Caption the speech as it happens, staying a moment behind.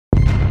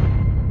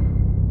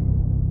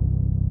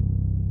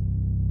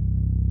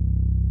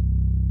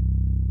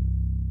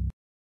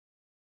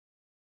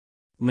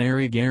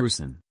Larry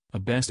Garrison, a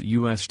Best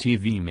U.S.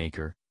 TV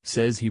maker,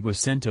 says he was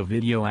sent a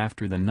video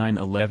after the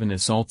 9/11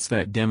 assaults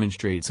that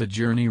demonstrates a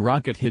Journey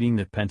rocket hitting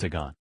the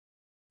Pentagon.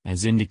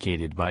 As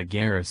indicated by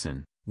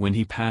Garrison, when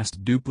he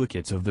passed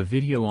duplicates of the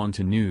video on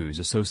to news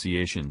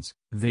associations,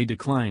 they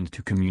declined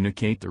to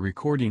communicate the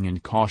recording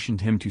and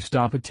cautioned him to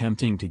stop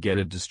attempting to get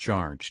it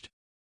discharged.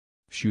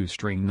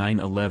 Shoestring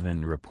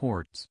 9/11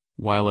 reports,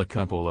 while a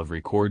couple of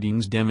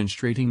recordings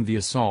demonstrating the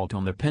assault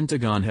on the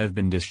Pentagon have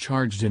been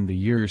discharged in the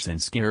years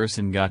since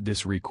Garrison got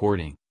this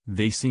recording,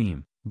 they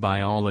seem, by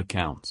all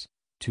accounts,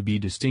 to be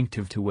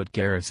distinctive to what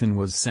Garrison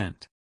was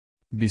sent.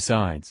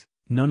 Besides,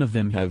 none of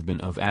them have been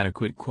of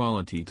adequate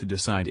quality to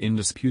decide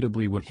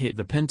indisputably what hit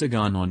the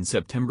Pentagon on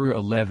September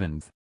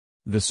 11.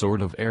 The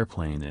sort of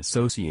airplane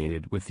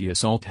associated with the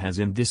assault has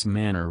in this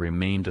manner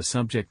remained a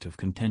subject of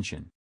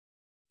contention.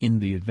 In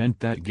the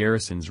event that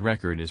Garrison's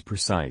record is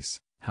precise,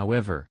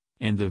 however,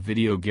 and the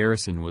video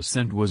Garrison was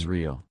sent was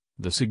real,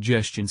 the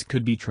suggestions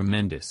could be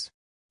tremendous.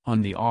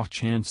 On the off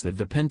chance that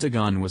the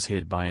Pentagon was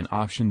hit by an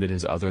option that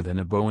is other than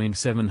a Boeing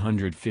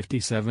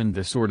 757,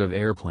 the sort of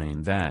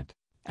airplane that,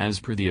 as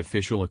per the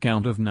official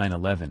account of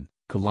 9/11,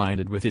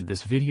 collided with it,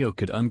 this video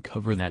could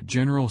uncover that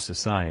general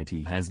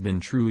society has been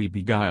truly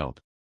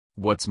beguiled.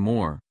 What's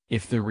more,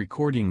 if the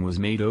recording was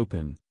made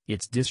open,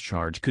 its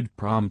discharge could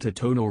prompt a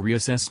total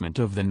reassessment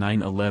of the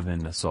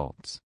 9/11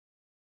 assaults.